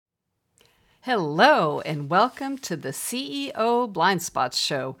Hello, and welcome to the CEO Blind Spots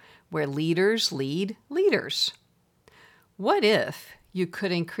Show, where leaders lead leaders. What if you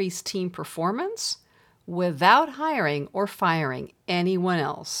could increase team performance without hiring or firing anyone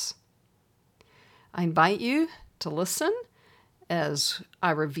else? I invite you to listen as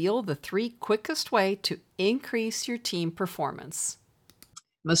I reveal the 3 quickest ways to increase your team performance.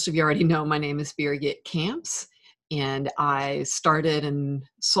 Most of you already know my name is Birgit Kamps, and I started and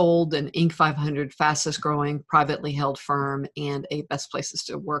sold an Inc. 500 fastest growing privately held firm and a best places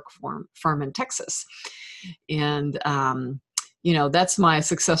to work firm in Texas. And, that's my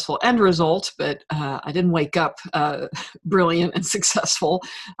successful end result, but I didn't wake up brilliant and successful.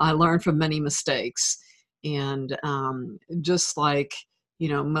 I learned from many mistakes. And just like,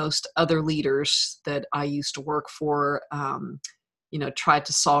 most other leaders that I used to work for, tried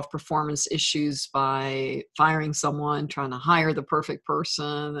to solve performance issues by firing someone, trying to hire the perfect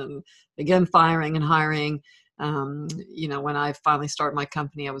person, and again, firing and hiring. When I finally started my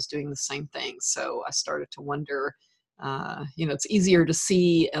company, I was doing the same thing. So I started to wonder, it's easier to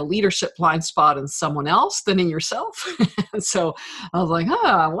see a leadership blind spot in someone else than in yourself. And so I was like,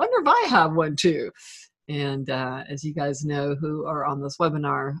 I wonder if I have one too. And as you guys know who are on this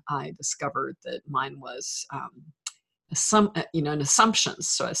webinar, I discovered that mine was an assumptions.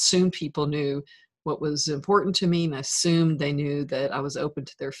 So I assumed people knew what was important to me, and I assumed they knew that I was open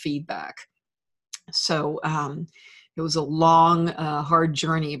to their feedback. So it was a long, hard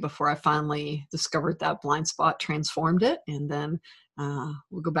journey before I finally discovered that blind spot, transformed it, and then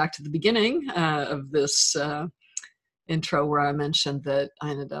we'll go back to the beginning of this intro where I mentioned that I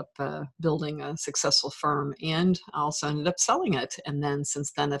ended up building a successful firm, and I also ended up selling it. And then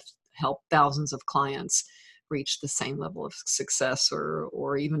since then, I've helped thousands of clients reach the same level of success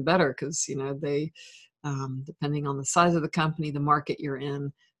or even better, because they depending on the size of the company, the market you're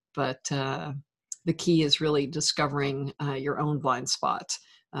in, but the key is really discovering your own blind spot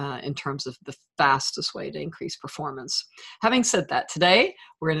in terms of the fastest way to increase performance. Having said that, today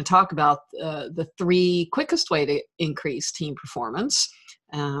we're going to talk about the 3 quickest way to increase team performance.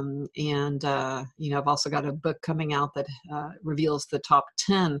 I've also got a book coming out that reveals the top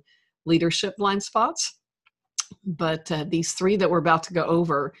 10 leadership blind spots. But these 3 that we're about to go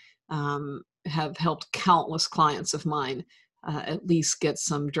over have helped countless clients of mine at least get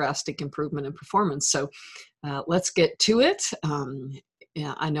some drastic improvement in performance. So let's get to it.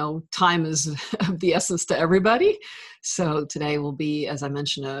 I know time is of the essence to everybody. So today will be, as I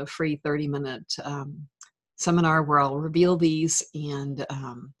mentioned, a free 30-minute seminar where I'll reveal these. And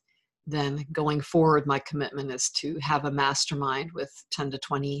then going forward, my commitment is to have a mastermind with 10 to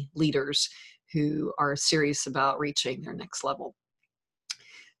 20 leaders who are serious about reaching their next level.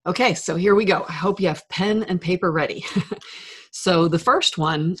 Okay, so here we go. I hope you have pen and paper ready. So the first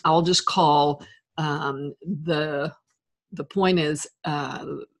one, I'll just call the point is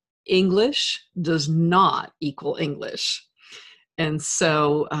English does not equal English. And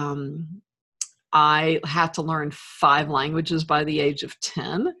so I had to learn 5 languages by the age of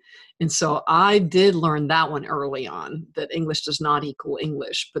 10. And so I did learn that one early on, that English does not equal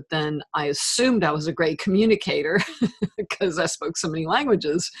English. But then I assumed I was a great communicator because I spoke so many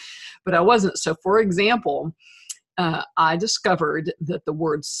languages, but I wasn't. So for example, I discovered that the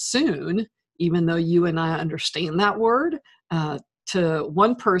word soon, even though you and I understand that word, to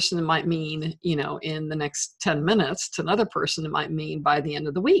one person it might mean, in the next 10 minutes, to another person it might mean by the end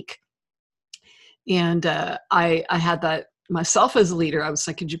of the week. And I had that myself as a leader. I was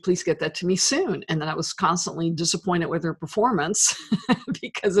like, could you please get that to me soon? And then I was constantly disappointed with their performance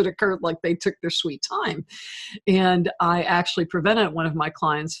because it occurred like they took their sweet time. And I actually prevented one of my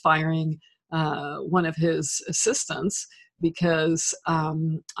clients firing one of his assistants because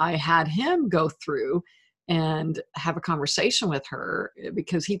I had him go through and have a conversation with her,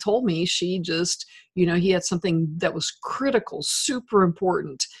 because he told me she just, he had something that was critical, super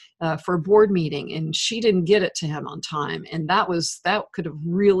important for a board meeting, and she didn't get it to him on time. And that could have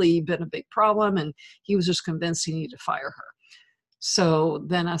really been a big problem. And he was just convinced he needed to fire her. So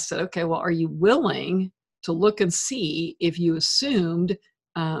then I said, okay, well, are you willing to look and see if you assumed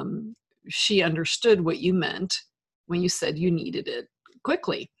she understood what you meant when you said you needed it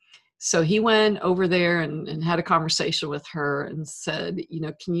quickly? So he went over there and had a conversation with her and said,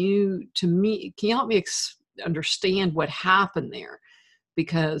 can you help me understand what happened there?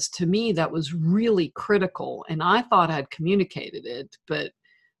 Because to me, that was really critical. And I thought I'd communicated it, but,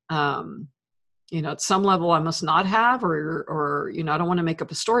 at some level I must not have, or I don't want to make up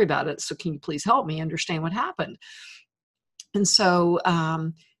a story about it. So can you please help me understand what happened? And so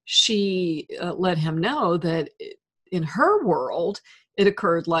she let him know that in her world, it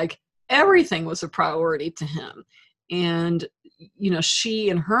occurred like everything was a priority to him. And, she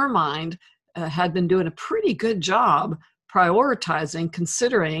in her mind had been doing a pretty good job prioritizing,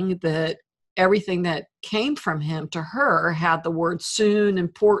 considering that everything that came from him to her had the word soon,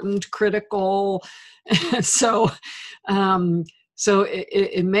 important, critical. so, so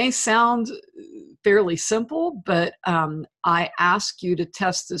it may sound fairly simple, but I ask you to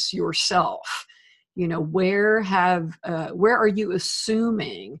test this yourself. Where are you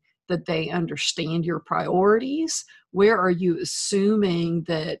assuming that they understand your priorities? Where are you assuming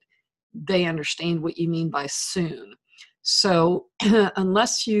that they understand what you mean by soon? So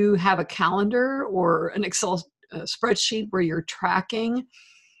unless you have a calendar or an Excel spreadsheet where you're tracking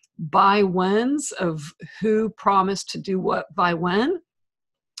by whens of who promised to do what by when,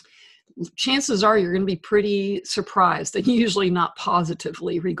 chances are you're going to be pretty surprised, and usually not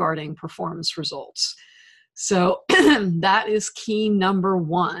positively, regarding performance results. So that is key number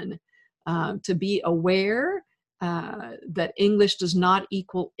one, to be aware that English does not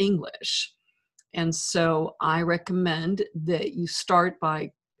equal English. And so I recommend that you start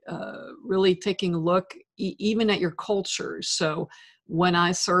by really taking a look even at your culture. So when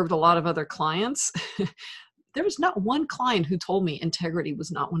I served a lot of other clients, there was not one client who told me integrity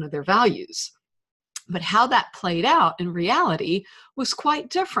was not one of their values. But how that played out in reality was quite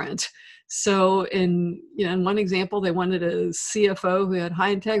different. So in one example, they wanted a CFO who had high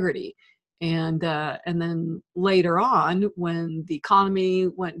integrity. And then later on, when the economy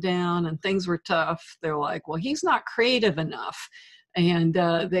went down and things were tough, they're like, well, he's not creative enough. And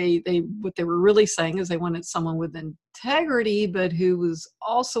what they were really saying is they wanted someone with integrity, but who was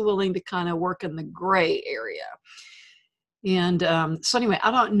also willing to kind of work in the gray area. And so anyway, I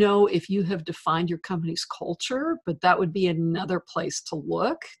don't know if you have defined your company's culture, but that would be another place to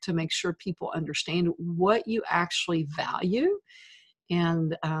look to make sure people understand what you actually value,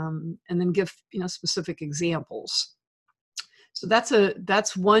 and then give specific examples. So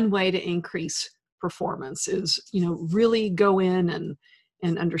that's one way to increase performance, is really go in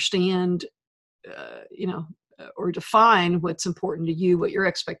and understand or define what's important to you, what your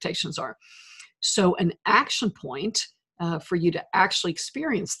expectations are. So an action point for you to actually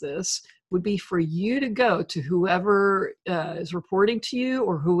experience this would be for you to go to whoever is reporting to you,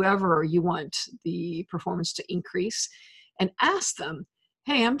 or whoever you want the performance to increase, and ask them,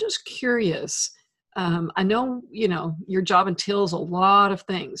 hey, I'm just curious. I know, your job entails a lot of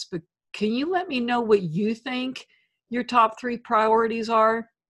things, but can you let me know what you think your top 3 priorities are?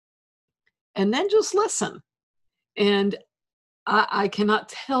 And then just listen. And I cannot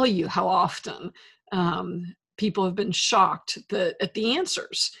tell you how often people have been shocked at the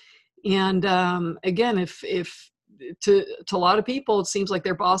answers. And again, if to a lot of people, it seems like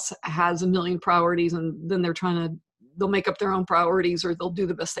their boss has a million priorities, and then they'll make up their own priorities, or they'll do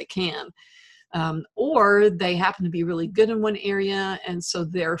the best they can. Or they happen to be really good in one area, and so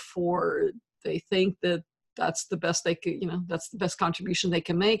therefore they think that that's the best they could, that's the best contribution they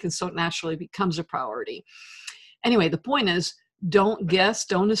can make, and so it naturally becomes a priority. Anyway, the point is, don't guess,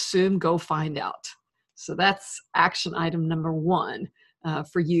 don't assume, go find out. So that's action item number 1,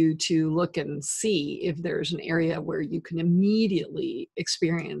 for you to look and see if there's an area where you can immediately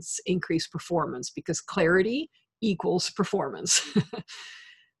experience increased performance, because clarity equals performance.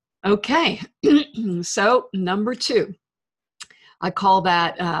 Okay, so number 2, I call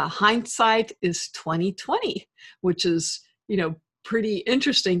that hindsight is 2020, which is pretty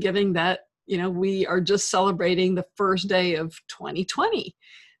interesting, given that we are just celebrating the first day of 2020.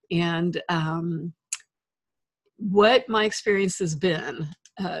 And what my experience has been,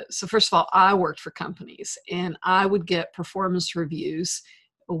 so first of all, I worked for companies, and I would get performance reviews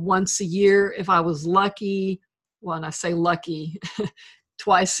once a year if I was lucky. Well, and I say lucky,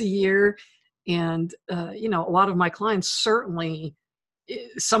 twice a year. And, a lot of my clients, certainly,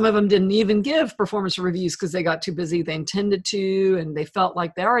 some of them didn't even give performance reviews because they got too busy. They intended to, and they felt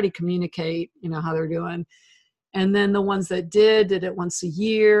like they already communicate, how they're doing. And then the ones that did it once a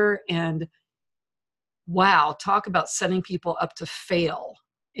year. And wow, talk about setting people up to fail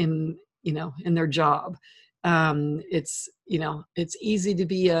in their job. It's easy to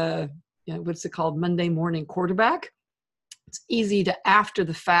be what's it called? Monday morning quarterback. It's easy to, after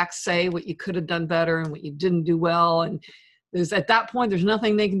the fact, say what you could have done better and what you didn't do well. And at that point, there's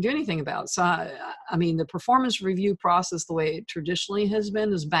nothing they can do anything about. So, I mean, the performance review process, the way it traditionally has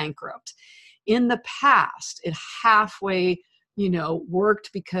been, is bankrupt. In the past, it halfway,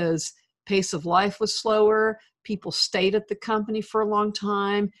 worked because pace of life was slower. People stayed at the company for a long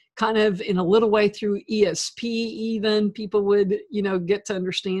time, kind of in a little way through ESP even. People would, get to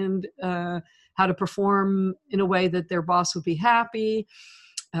understand how to perform in a way that their boss would be happy.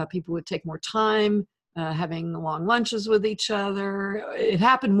 People would take more time having long lunches with each other. It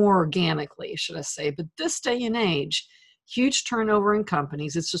happened more organically, should I say. But this day and age, huge turnover in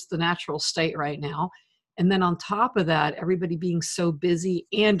companies. It's just the natural state right now. And then on top of that, everybody being so busy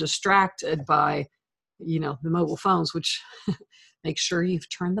and distracted by, the mobile phones, which make sure you've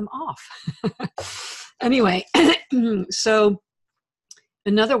turned them off. Anyway, so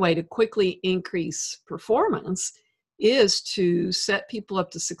another way to quickly increase performance is to set people up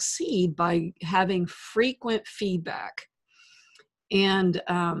to succeed by having frequent feedback. And,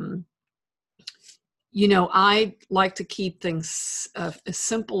 I like to keep things as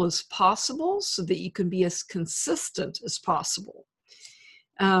simple as possible so that you can be as consistent as possible.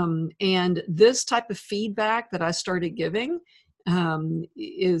 And this type of feedback that I started giving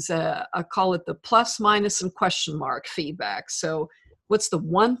is, I call it the plus, minus, and question mark feedback. So what's the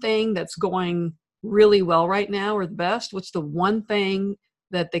one thing that's going really well right now or the best? What's the one thing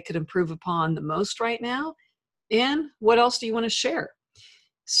that they could improve upon the most right now? And what else do you want to share?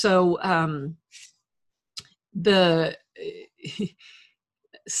 So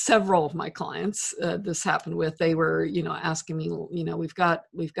several of my clients this happened with, they were, asking me, we've got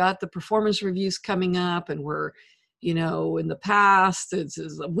the performance reviews coming up, and we're, in the past,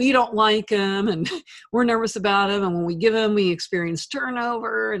 we don't like them and we're nervous about them. And when we give them, we experience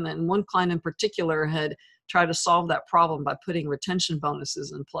turnover. And then one client in particular had tried to solve that problem by putting retention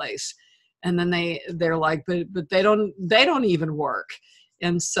bonuses in place. And then they're like, but they don't even work.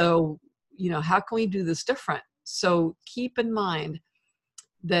 And so, how can we do this different? So keep in mind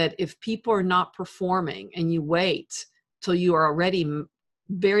that if people are not performing and you wait till you are already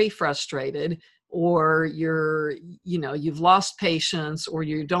very frustrated, or you've lost patience, or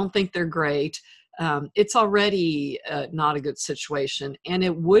you don't think they're great, it's already not a good situation. And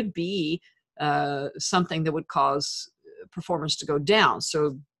it would be something that would cause performance to go down.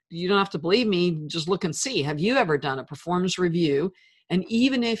 So you don't have to believe me, just look and see. Have you ever done a performance review? And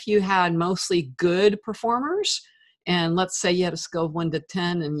even if you had mostly good performers, and let's say you had a scale of 1 to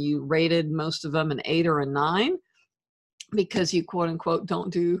 10 and you rated most of them an 8 or a 9, because you quote unquote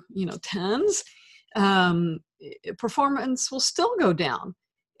don't do, 10s, performance will still go down.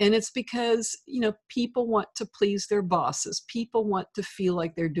 And it's because, people want to please their bosses. People want to feel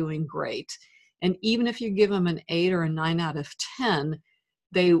like they're doing great. And even if you give them an 8 or a 9 out of 10,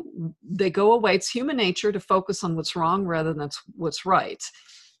 they go away. It's human nature to focus on what's wrong rather than what's right.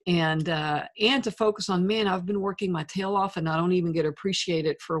 And to focus on, man, I've been working my tail off and I don't even get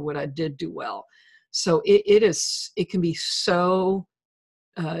appreciated for what I did do well. So it can be so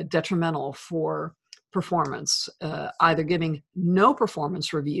detrimental for performance, either giving no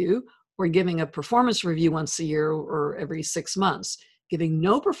performance review or giving a performance review once a year or every 6 months. Giving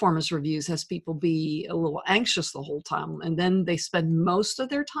no performance reviews has people be a little anxious the whole time, and then they spend most of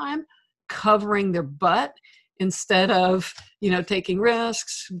their time covering their butt instead of, taking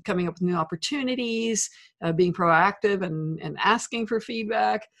risks, coming up with new opportunities, being proactive and asking for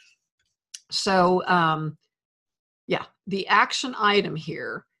feedback. So, the action item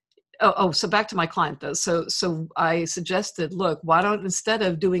here. So back to my client though. So I suggested, look, why don't, instead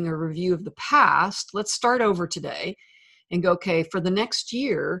of doing a review of the past, let's start over today and go, okay, for the next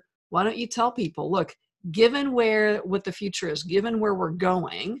year, why don't you tell people, look, given what the future is, given where we're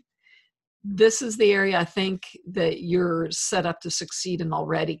going, this is the area I think that you're set up to succeed in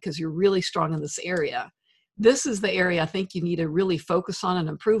already because you're really strong in this area. This is the area I think you need to really focus on and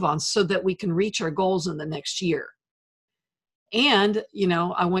improve on so that we can reach our goals in the next year. And,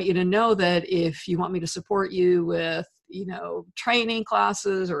 I want you to know that if you want me to support you with, training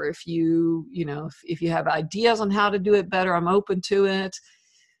classes, or if you have ideas on how to do it better, I'm open to it.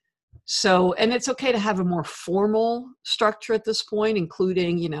 So, and it's okay to have a more formal structure at this point,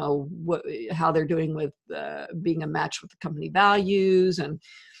 including, how they're doing with being a match with the company values. And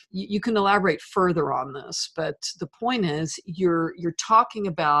you can elaborate further on this. But the point is, you're talking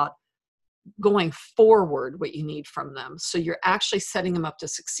about going forward what you need from them. So you're actually setting them up to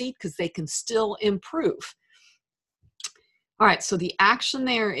succeed because they can still improve. All right, so the action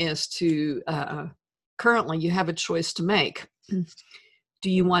there is to, currently you have a choice to make. Do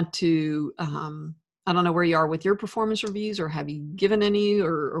you want to, I don't know where you are with your performance reviews, or have you given any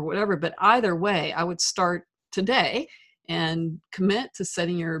or whatever, but either way, I would start today and commit to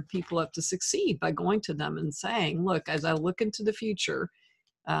setting your people up to succeed by going to them and saying, look, as I look into the future,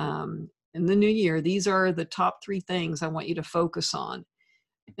 in the new year, these are the top 3 things I want you to focus on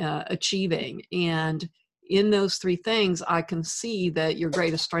achieving. And in those 3 things, I can see that your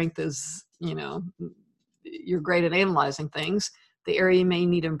greatest strength is, you're great at analyzing things. The area you may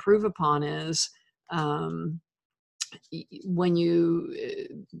need to improve upon is when you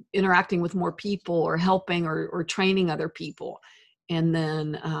interacting with more people or helping or training other people. And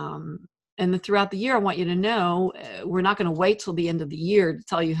then throughout the year, I want you to know we're not going to wait till the end of the year to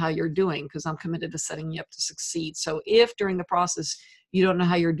tell you how you're doing, because I'm committed to setting you up to succeed. So if during the process you don't know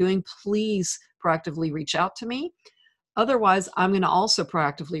how you're doing, please proactively reach out to me. Otherwise, I'm going to also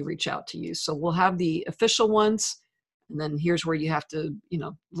proactively reach out to you. So we'll have the official ones, and then here's where you have to,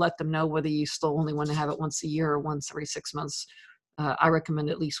 let them know whether you still only want to have it once a year or once every 6 months. I recommend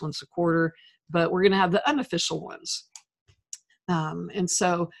at least once a quarter, but we're going to have the unofficial ones. And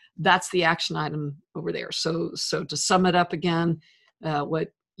so that's the action item over there. So to sum it up again, the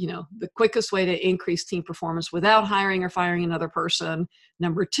quickest way to increase team performance without hiring or firing another person.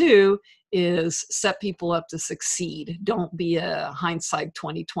 Number 2 is set people up to succeed. Don't be a hindsight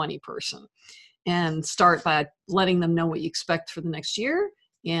 2020 person, and start by letting them know what you expect for the next year,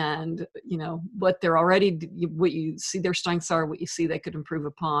 and what you see their strengths are, what you see they could improve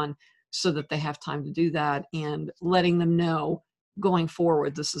upon, so that they have time to do that, and letting them know going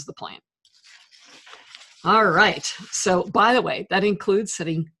forward, this is the plan. All right. So by the way, that includes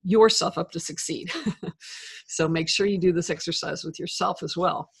setting yourself up to succeed. So make sure you do this exercise with yourself as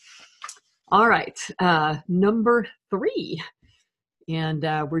well. All right. Number 3. And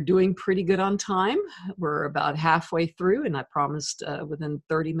we're doing pretty good on time. We're about halfway through, and I promised within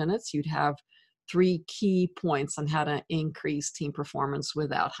 30 minutes you'd have 3 key points on how to increase team performance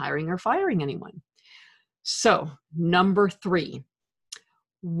without hiring or firing anyone. So number 3,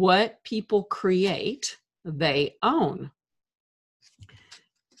 what people create, they own.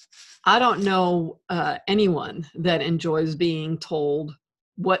 I don't know anyone that enjoys being told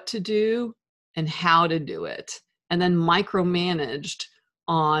what to do and how to do it, and then micromanaged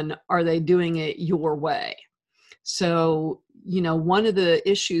on, are they doing it your way? So, one of the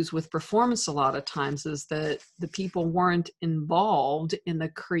issues with performance a lot of times is that the people weren't involved in the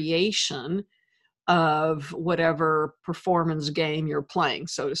creation of whatever performance game you're playing,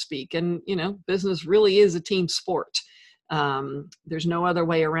 so to speak. And, business really is a team sport. There's no other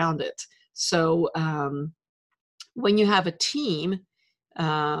way around it. So when you have a team,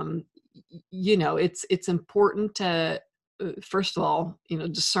 it's important to, first of all,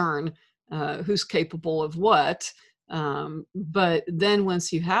 discern who's capable of what. But then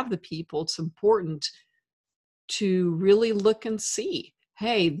once you have the people, it's important to really look and see,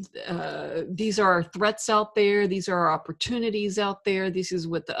 hey, these are threats out there. These are opportunities out there. This is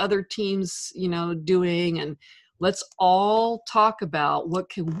what the other team's, doing. And let's all talk about what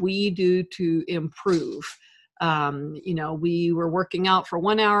can we do to improve. We were working out for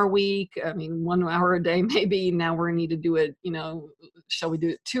 1 hour a week. 1 hour a day, maybe. Now we need to do it, shall we do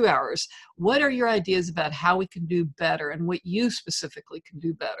it 2 hours? What are your ideas about how we can do better and what you specifically can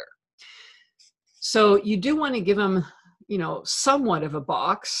do better? So you do want to give them, somewhat of a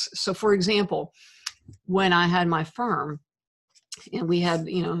box. So for example, when I had my firm and we had,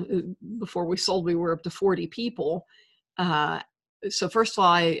 before we sold, we were up to 40 people. So first of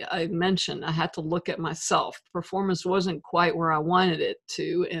all, I mentioned I had to look at myself. Performance wasn't quite where I wanted it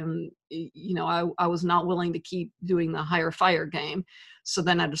to. And, I was not willing to keep doing the hire fire game. So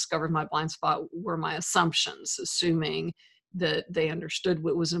then I discovered my blind spot were my assumptions, assuming that they understood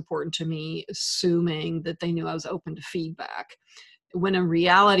what was important to me, assuming that they knew I was open to feedback. When in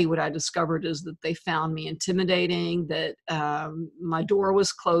reality, what I discovered is that they found me intimidating, that my door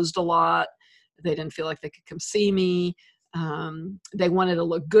was closed a lot. They didn't feel like they could come see me. They wanted to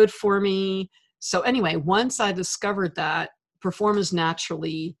look good for me. So anyway, once I discovered that, performance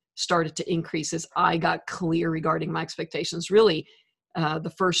naturally started to increase as I got clear regarding my expectations. Really,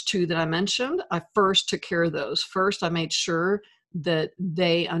 the first 2 that I mentioned, I first took care of those. First, I made sure that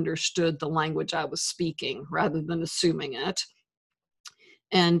they understood the language I was speaking rather than assuming it.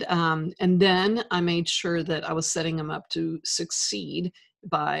 And then I made sure that I was setting them up to succeed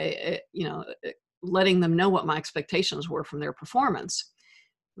by, letting them know what my expectations were from their performance.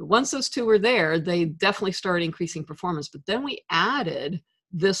 Once those 2 were there, they definitely started increasing performance. But then we added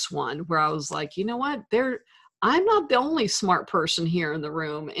this one where I was like, you know what? I'm not the only smart person here in the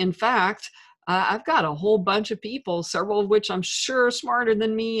room. In fact, I've got a whole bunch of people, several of which I'm sure are smarter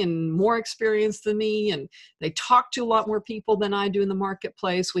than me and more experienced than me. And they talk to a lot more people than I do in the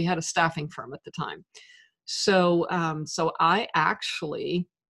marketplace. We had a staffing firm at the time. So I actually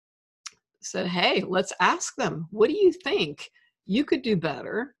said, hey, let's ask them, what do you think you could do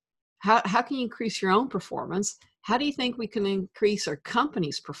better? How can you increase your own performance? How do you think we can increase our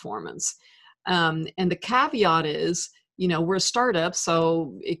company's performance? And the caveat is, we're a startup,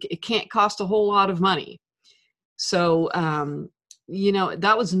 so it can't cost a whole lot of money. So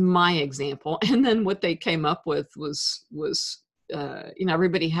that was my example. And then what they came up with was,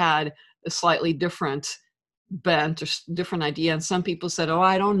 everybody had a slightly different bent or different idea. And some people said, oh,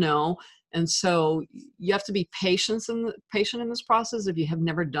 I don't know. And so you have to be patient in this process if you have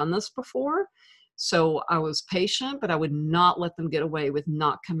never done this before. So I was patient, but I would not let them get away with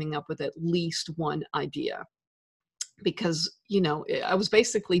not coming up with at least one idea, because, I was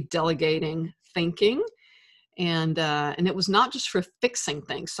basically delegating thinking, and it was not just for fixing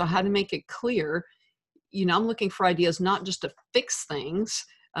things. So I had to make it clear, I'm looking for ideas not just to fix things,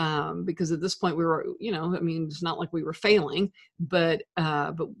 because at this point we were, it's not like we were failing, but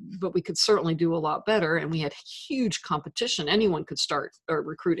we could certainly do a lot better, and we had huge competition. Anyone could start a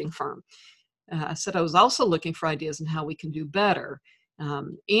recruiting firm. I said I was also looking for ideas on how we can do better,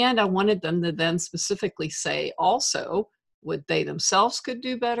 and I wanted them to then specifically say also what they themselves could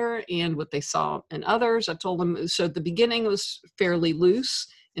do better and what they saw in others. I told them, so at the beginning it was fairly loose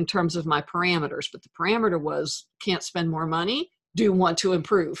in terms of my parameters, but the parameter was, can't spend more money, do want to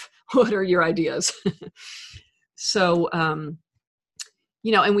improve. What are your ideas? So, and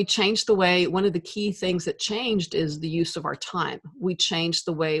we changed the way, one of the key things that changed is the use of our time. We changed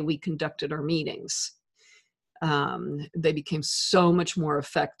the way we conducted our meetings. They became so much more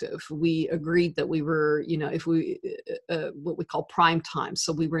effective. We agreed that we were, if we, what we call prime time.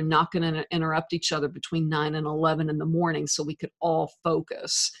 So we were not going to interrupt each other between 9 and 11 in the morning, so we could all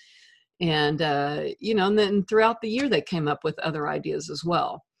focus. And, and then throughout the year, they came up with other ideas as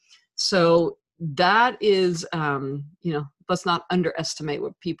well. So that is, let's not underestimate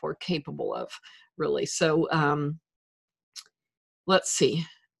what people are capable of, really. So let's see.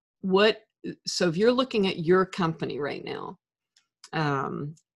 So if you're looking at your company right now,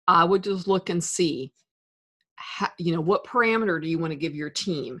 I would just look and see, what parameter do you want to give your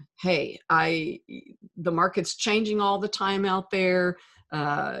team? Hey, the market's changing all the time out there.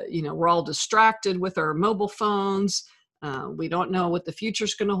 We're all distracted with our mobile phones. We don't know what the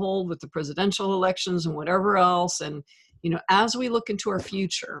future's going to hold with the presidential elections and whatever else. And, as we look into our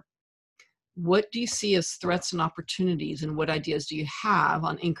future, what do you see as threats and opportunities, and what ideas do you have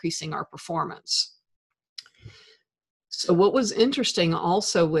on increasing our performance? So what was interesting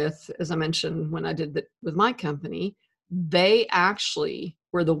also with, as I mentioned, when I did that with my company, they actually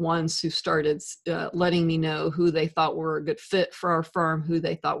were the ones who started letting me know who they thought were a good fit for our firm, who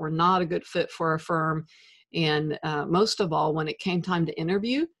they thought were not a good fit for our firm. And most of all, when it came time to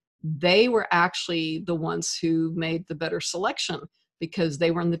interview, they were actually the ones who made the better selection, because they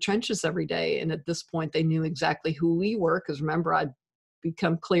were in the trenches every day. And at this point, they knew exactly who we were, because remember, I'd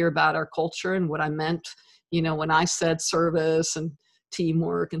become clear about our culture and what I meant, when I said service and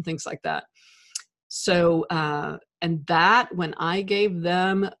teamwork and things like that. So, and that, when I gave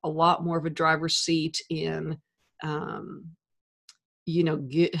them a lot more of a driver's seat in,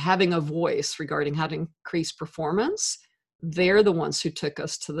 having a voice regarding how to increase performance, they're the ones who took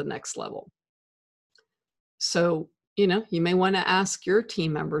us to the next level. So, you may want to ask your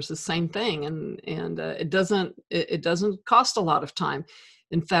team members the same thing, and it doesn't cost a lot of time.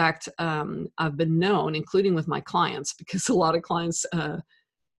 In fact, I've been known, including with my clients, because a lot of clients, a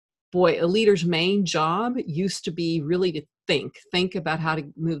leader's main job used to be really to think about how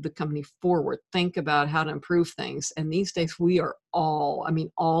to move the company forward, think about how to improve things. And these days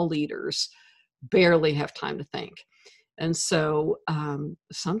all leaders barely have time to think. And so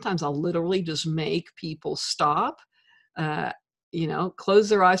sometimes I'll literally just make people stop, close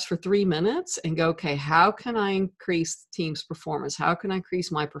their eyes for 3 minutes and go, okay, how can I increase the team's performance? How can I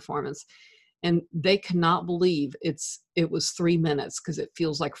increase my performance? And they cannot believe it was 3 minutes, because it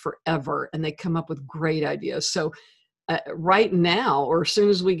feels like forever. And they come up with great ideas. So right now, or as soon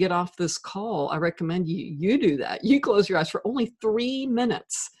as we get off this call, I recommend you do that. You close your eyes for only 3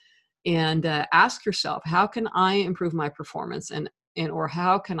 minutes and ask yourself, how can I improve my performance, or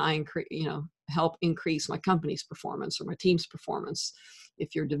how can I help increase my company's performance or my team's performance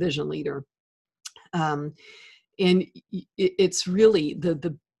if you're a division leader. And it's really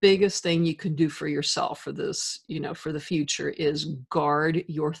the biggest thing you can do for yourself for this, for the future, is guard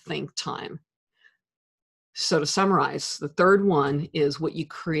your think time. So to summarize, the third one is what you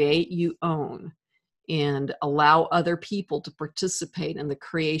create, you own, and allow other people to participate in the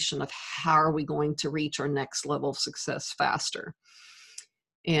creation of how are we going to reach our next level of success faster.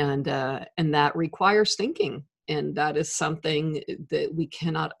 And that requires thinking. And that is something that we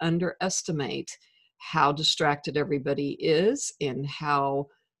cannot underestimate, how distracted everybody is, and how,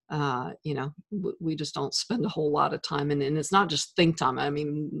 we just don't spend a whole lot of time. And it's not just think time. I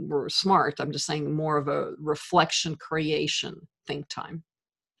mean, we're smart. I'm just saying more of a reflection, creation, think time.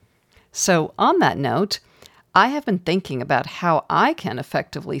 So on that note, I have been thinking about how I can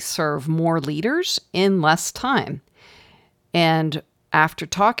effectively serve more leaders in less time. And after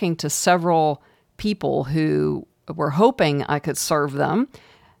talking to several people who were hoping I could serve them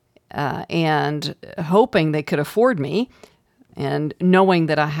and hoping they could afford me, and knowing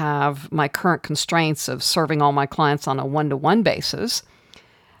that I have my current constraints of serving all my clients on a one-to-one basis,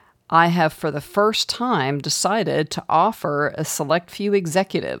 I have for the first time decided to offer a select few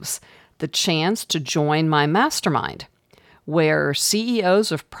executives the chance to join my mastermind, where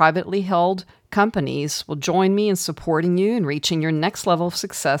CEOs of privately held companies will join me in supporting you in reaching your next level of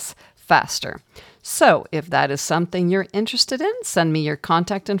success faster. So if that is something you're interested in, send me your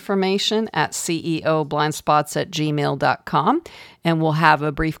contact information at ceoblindspots@gmail.com, and we'll have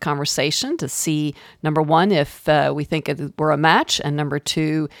a brief conversation to see, number one, if we think we're a match, and number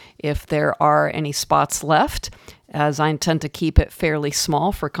two, if there are any spots left, as I intend to keep it fairly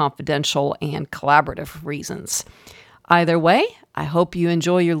small for confidential and collaborative reasons. Either way, I hope you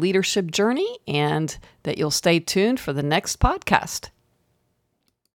enjoy your leadership journey and that you'll stay tuned for the next podcast.